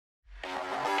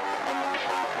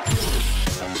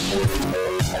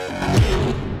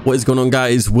What is going on,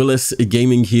 guys? Willis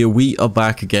Gaming here. We are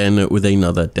back again with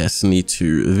another Destiny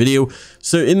 2 video.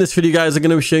 So in this video, guys, I'm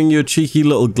going to be showing you a cheeky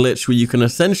little glitch where you can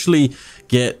essentially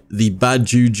get the bad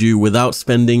juju without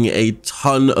spending a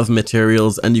ton of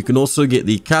materials, and you can also get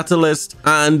the catalyst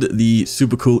and the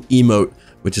super cool emote,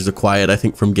 which is acquired, I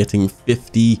think, from getting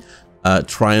 50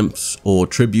 triumphs or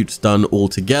tributes done all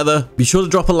together. Be sure to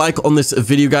drop a like on this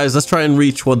video, guys. Let's try and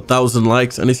reach 1,000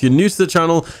 likes, and if you're new to the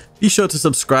channel, be sure to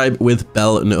subscribe with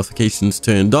bell notifications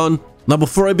turned on. Now,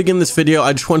 before I begin this video,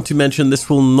 I just want to mention this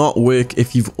will not work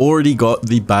if you've already got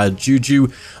the bad juju.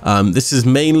 This is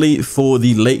mainly for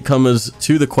the latecomers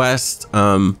to the quest.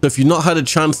 So if you've not had a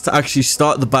chance to actually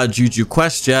start the bad juju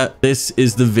quest yet, this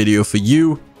is the video for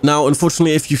you. Now,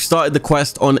 unfortunately, if you started the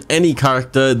quest on any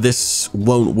character, this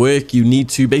won't work. You need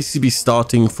to basically be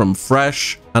starting from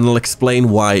fresh, and I'll explain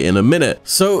why in a minute.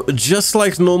 So just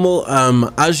like normal,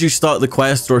 as you start the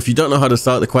quest, or if you don't know how to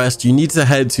start the quest, you need to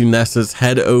head to Nessa's,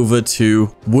 head over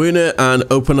to Werner and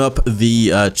open up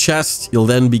the chest. You'll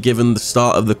then be given the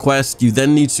start of the quest. You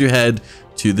then need to head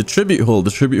to the tribute hall. The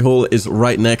tribute hall is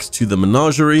right next to the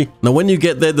menagerie. Now, when you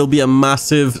get there, there'll be a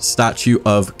massive statue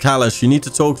of Kalash. You need to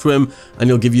talk to him, and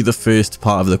he'll give you the first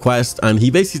part of the quest. And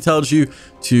he basically tells you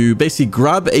to basically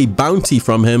grab a bounty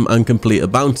from him and complete a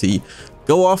bounty.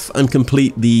 Go off and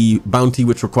complete the bounty,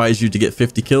 which requires you to get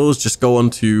 50 kills. Just go on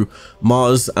to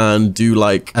Mars and do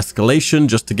like escalation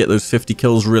just to get those 50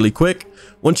 kills really quick.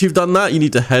 Once you've done that, you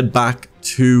need to head back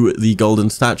to the golden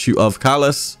statue of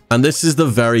Kalash, and this is the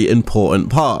very important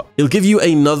part. It'll give you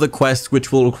another quest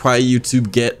which will require you to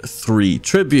get 3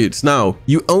 tributes. Now,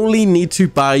 you only need to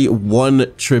buy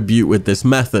 1 tribute with this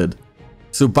method.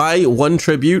 So buy 1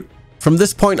 tribute. From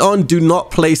this point on, do not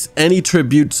place any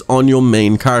tributes on your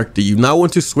main character. You now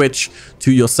want to switch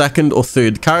to your second or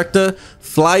third character,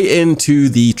 fly into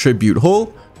the tribute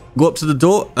hall, go up to the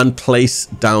door and place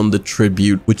down the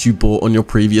tribute which you bought on your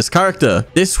previous character.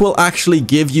 This will actually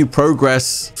give you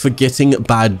progress for getting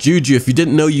bad juju. If you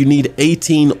didn't know, you need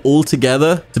 18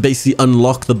 altogether to basically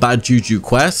unlock the bad juju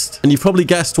quest. And you've probably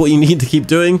guessed what you need to keep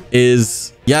doing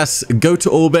is, yes, go to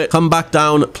orbit, come back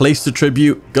down, place the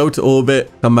tribute, go to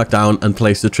orbit, come back down and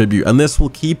place the tribute. And this will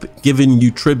keep giving you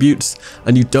tributes,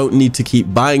 and you don't need to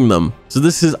keep buying them. So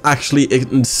this is actually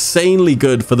insanely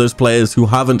good for those players who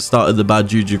haven't started the bad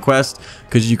juju quest,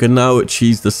 because you can now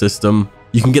cheese the system.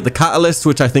 You can get the catalyst,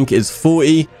 which I think is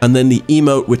 40, and then the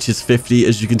emote, which is 50.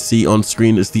 As you can see on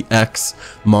screen, is the X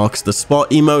marks the spot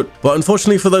emote. But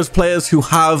unfortunately for those players who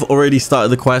have already started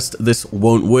the quest, this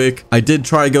won't work. I did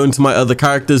try going to my other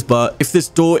characters, but if this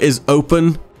door is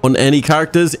open on any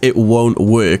characters, it won't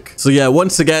work. So yeah,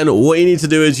 once again, what you need to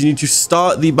do is you need to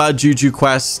start the bad juju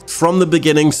quest from the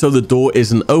beginning so the door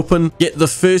isn't open. Get the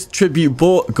first tribute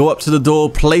bought, go up to the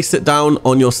door, place it down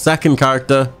on your second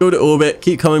character, go to orbit,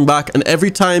 keep coming back, and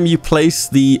every time you place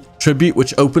the tribute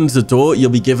which opens the door, you'll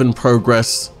be given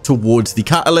progress towards the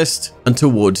catalyst and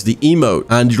towards the emote,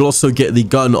 and you'll also get the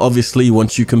gun obviously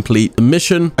once you complete the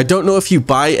mission. I don't know if you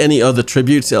buy any other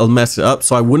tributes, it'll mess it up,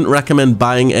 so I wouldn't recommend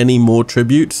buying any more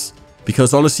tributes,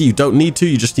 because honestly you don't need to.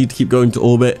 You just need to keep going to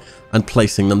orbit and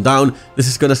placing them down. This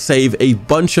is going to save a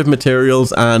bunch of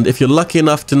materials, and if you're lucky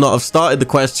enough to not have started the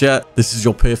quest yet, this is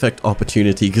your perfect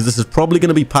opportunity, because this is probably going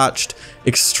to be patched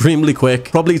extremely quick,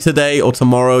 probably today or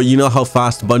tomorrow. You know how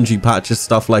fast Bungie patches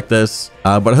stuff like this.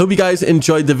 But I hope you guys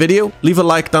enjoyed the video. Leave a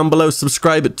like down below,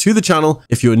 subscribe to the channel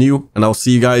if you're new, and I'll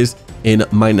see you guys in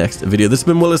my next video. This has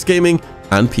been Willis Gaming,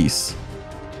 and peace.